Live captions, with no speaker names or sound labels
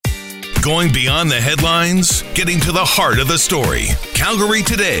Going beyond the headlines, getting to the heart of the story. Calgary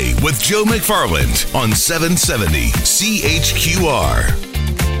Today with Joe McFarland on 770 CHQR.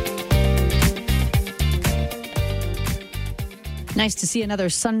 Nice to see another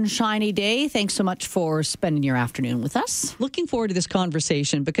sunshiny day. Thanks so much for spending your afternoon with us. Looking forward to this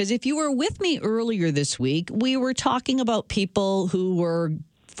conversation because if you were with me earlier this week, we were talking about people who were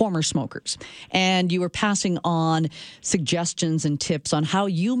former smokers, and you were passing on suggestions and tips on how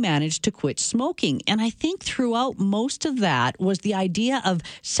you managed to quit smoking. And I think throughout most of that was the idea of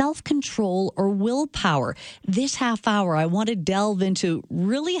self-control or willpower. This half hour, I want to delve into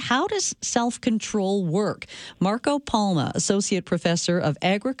really how does self-control work? Marco Palma, Associate Professor of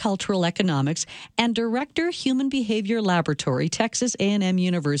Agricultural Economics and Director, Human Behavior Laboratory, Texas A&M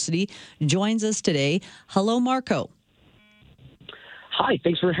University, joins us today. Hello, Marco. Hi,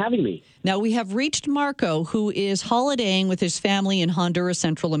 thanks for having me. Now, we have reached Marco, who is holidaying with his family in Honduras,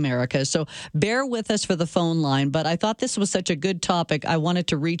 Central America. So bear with us for the phone line. But I thought this was such a good topic. I wanted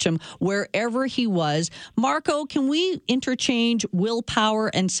to reach him wherever he was. Marco, can we interchange willpower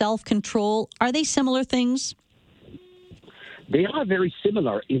and self-control? Are they similar things? They are very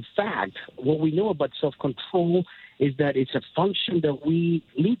similar. In fact, what we know about self-control is that it's a function that we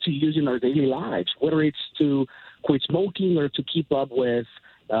need to use in our daily lives, whether it's to quit smoking or to keep up with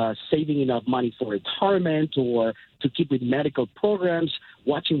saving enough money for retirement or to keep with medical programs,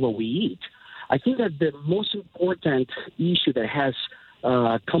 watching what we eat. I think that the most important issue that has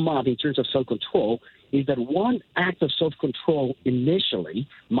come up in terms of self-control is that one act of self-control initially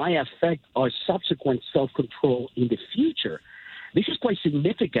might affect our subsequent self-control in the future. This is quite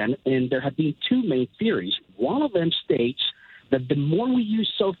significant, and there have been two main theories. One of them states that the more we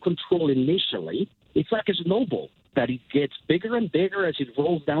use self-control initially, it's like a snowball, that it gets bigger and bigger as it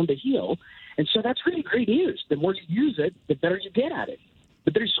rolls down the hill. And so that's really great news. The more you use it, the better you get at it.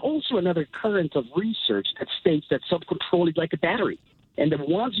 But there's also another current of research that states that self-control is like a battery. And that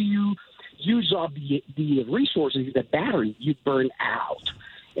once you use up the resources of the battery, you burn out.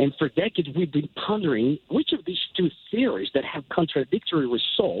 And for decades, we've been pondering which of these two theories that have contradictory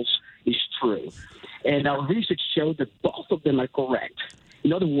results is true. And our research showed that both of them are correct.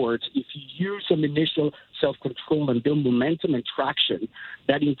 In other words, if you use some initial self-control and build momentum and traction,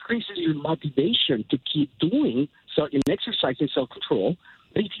 that increases your motivation to keep doing so in exercising self-control.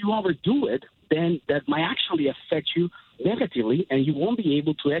 But if you overdo it, then that might actually affect you negatively, and you won't be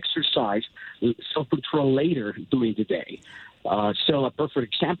able to exercise self-control later during the day. So a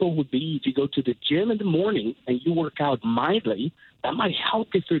perfect example would be if you go to the gym in the morning and you work out mildly, that might help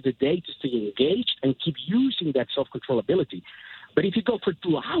you through the day to stay engaged and keep using that self-control ability. But if you go for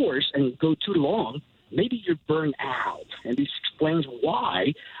 2 hours and go too long, maybe you're burned out. And this explains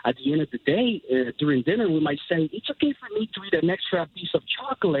why, at the end of the day, during dinner, we might say, it's okay for me to eat an extra piece of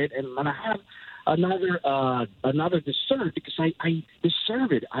chocolate and I have another dessert because I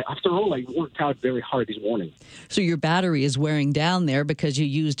deserve it. After all, I worked out very hard this morning. So your battery is wearing down there because you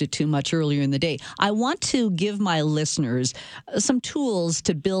used it too much earlier in the day. I want to give my listeners some tools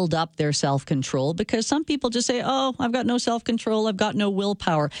to build up their self-control because some people just say, oh, I've got no self-control, I've got no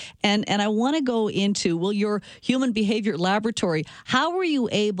willpower. And I want to go into, well, your human behavior laboratory, how were you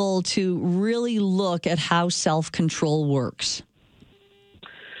able to really look at how self-control works?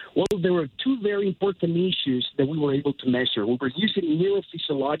 Well, there were two very important issues that we were able to measure. We were using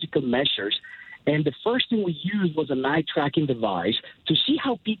neurophysiological measures, and the first thing we used was an eye tracking device to see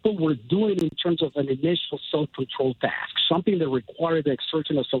how people were doing in terms of an initial self-control task, something that required the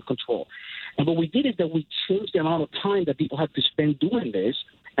exertion of self-control. And what we did is that we changed the amount of time that people had to spend doing this,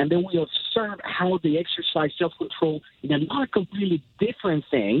 and then we observed how they exercise self-control in another completely different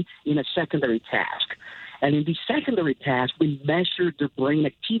thing in a secondary task. And in the secondary task, we measured their brain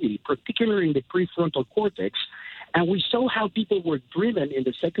activity, particularly in the prefrontal cortex, and we saw how people were driven in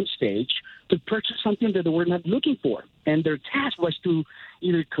the second stage to purchase something that they were not looking for. And their task was to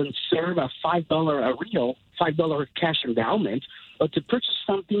either conserve a $5 cash endowment, or to purchase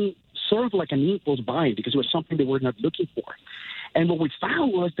something sort of like an impulse buying because it was something they were not looking for. And what we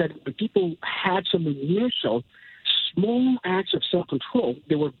found was that when people had some initial small acts of self-control,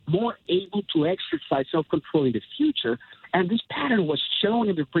 they were more able to exercise self-control in the future, and this pattern was shown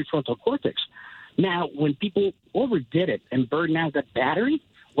in the prefrontal cortex. Now, when people overdid it and burned out that battery,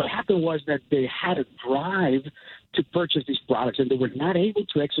 what happened was that they had a drive to purchase these products, and they were not able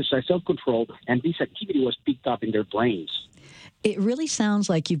to exercise self-control, and this activity was picked up in their brains. It really sounds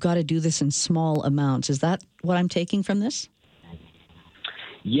like you've got to do this in small amounts. Is that what I'm taking from this?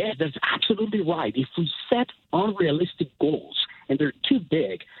 Yes, that's absolutely right. If we set unrealistic goals and they're too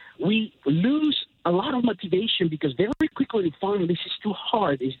big, we lose a lot of motivation because very quickly we find this is too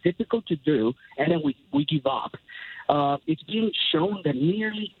hard, it's difficult to do, and then we give up. It's been shown that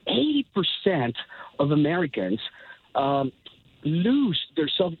nearly 80% of Americans lose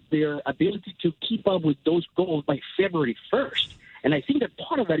their ability to keep up with those goals by February 1st. And I think that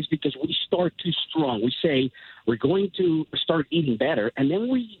part of that is because we start too strong. We say we're going to start eating better, and then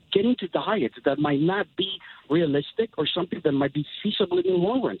we get into diets that might not be realistic or something that might be feasible in the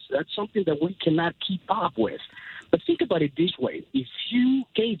long run. So that's something that we cannot keep up with. But think about it this way. If you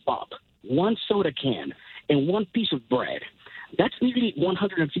gave up one soda can and one piece of bread, that's nearly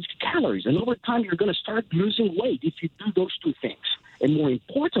 150 calories. And over time, you're going to start losing weight if you do those two things. And more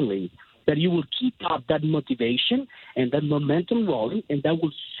importantly, that you will keep up that motivation and that momentum rolling, and that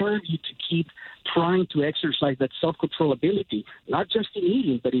will serve you to keep trying to exercise that self-control ability, not just in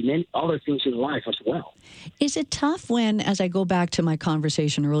eating, but in any other things in life as well. Is it tough when, as I go back to my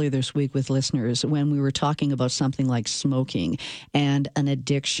conversation earlier this week with listeners, when we were talking about something like smoking and an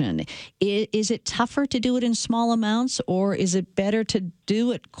addiction, is it tougher to do it in small amounts, or is it better to do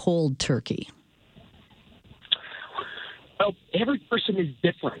it cold turkey? Well, every person is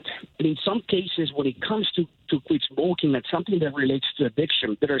different. And in some cases, when it comes to quit smoking, that's something that relates to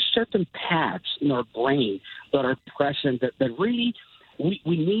addiction. There are certain paths in our brain that are present that really we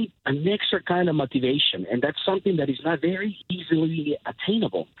need an extra kind of motivation. And that's something that is not very easily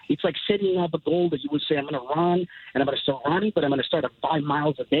attainable. It's like setting up a goal that you would say, I'm going to run and I'm going to start running, but I'm going to start at 5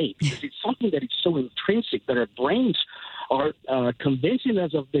 miles a day. Because it's something that is so intrinsic that our brains are convincing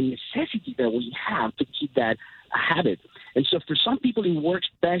us of the necessity that we have to keep that habit. And so for some people, it works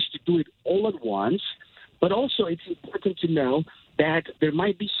best to do it all at once. But also it's important to know that there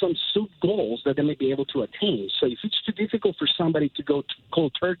might be some sub-goals that they may be able to attain. So if it's too difficult for somebody to go to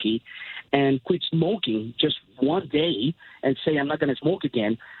cold turkey and quit smoking just one day and say, I'm not going to smoke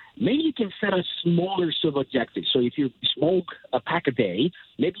again, maybe you can set a smaller sub-objective. So if you smoke a pack a day,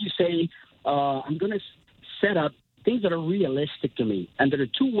 maybe you say, I'm going to set up things that are realistic to me. And there are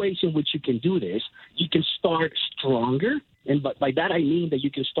two ways in which you can do this. You can start stronger. And by that, I mean that you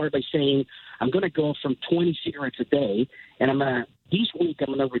can start by saying, I'm going to go from 20 cigarettes a day, and this week,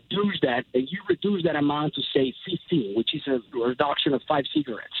 I'm going to reduce that, and you reduce that amount to, say, 15, which is a reduction of 5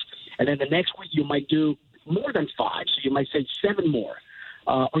 cigarettes. And then the next week, you might do more than 5, so you might say 7 more.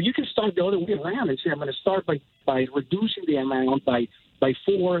 Or you can start the other way around and say, I'm going to start by reducing the amount by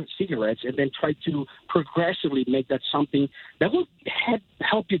 4 cigarettes, and then try to progressively make that something that will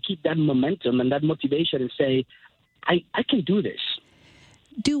help you keep that momentum and that motivation and say, I can do this.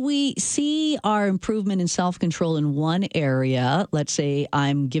 Do we see our improvement in self-control in one area? Let's say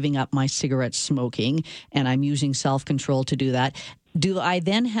I'm giving up my cigarette smoking and I'm using self-control to do that. Do I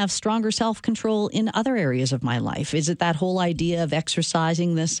then have stronger self-control in other areas of my life? Is it that whole idea of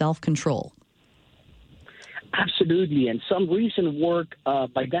exercising this self-control? Absolutely. And some recent work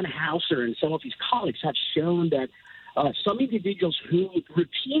by Ben Hauser and some of his colleagues have shown that some individuals who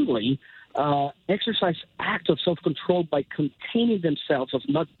routinely exercise acts of self-control by containing themselves, of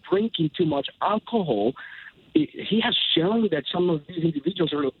not drinking too much alcohol, he has shown that some of these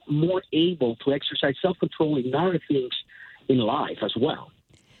individuals are more able to exercise self-control in other things in life as well.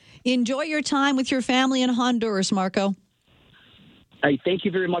 Enjoy your time with your family in Honduras, Marco. I thank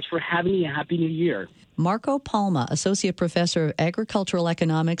you very much for having me. Happy New Year. Marco Palma, Associate Professor of Agricultural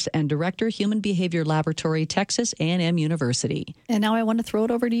Economics and Director, Human Behavior Laboratory, Texas A&M University. And now I want to throw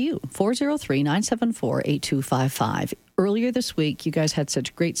it over to you, 403-974-8255. Earlier this week, you guys had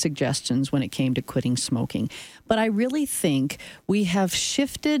such great suggestions when it came to quitting smoking. But I really think we have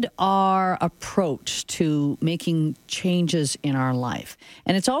shifted our approach to making changes in our life.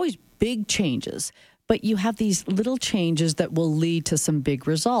 And it's always big changes. But you have these little changes that will lead to some big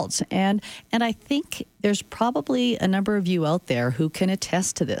results. And I think there's probably a number of you out there who can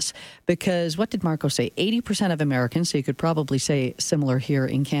attest to this. Because what did Marco say? 80% of Americans, so you could probably say similar here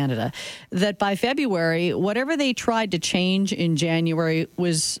in Canada, that by February, whatever they tried to change in January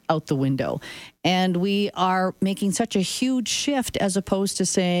was out the window. And we are making such a huge shift as opposed to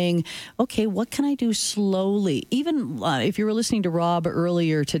saying, okay, what can I do slowly? Even if you were listening to Rob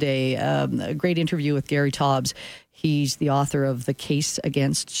earlier today, a great interview with Gary Taubes. He's the author of The Case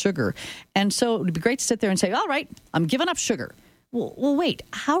Against Sugar. And so it would be great to sit there and say, all right, I'm giving up sugar. Well, wait,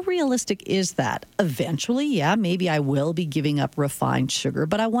 how realistic is that? Eventually, yeah, maybe I will be giving up refined sugar,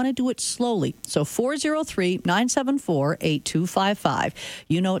 but I want to do it slowly. So 403-974-8255.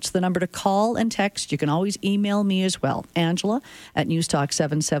 You know it's the number to call and text. You can always email me as well, Angela at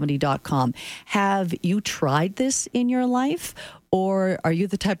newstalk770.com. Have you tried this in your life? Or are you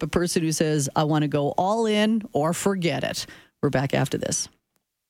the type of person who says, I want to go all in or forget it? We're back after this.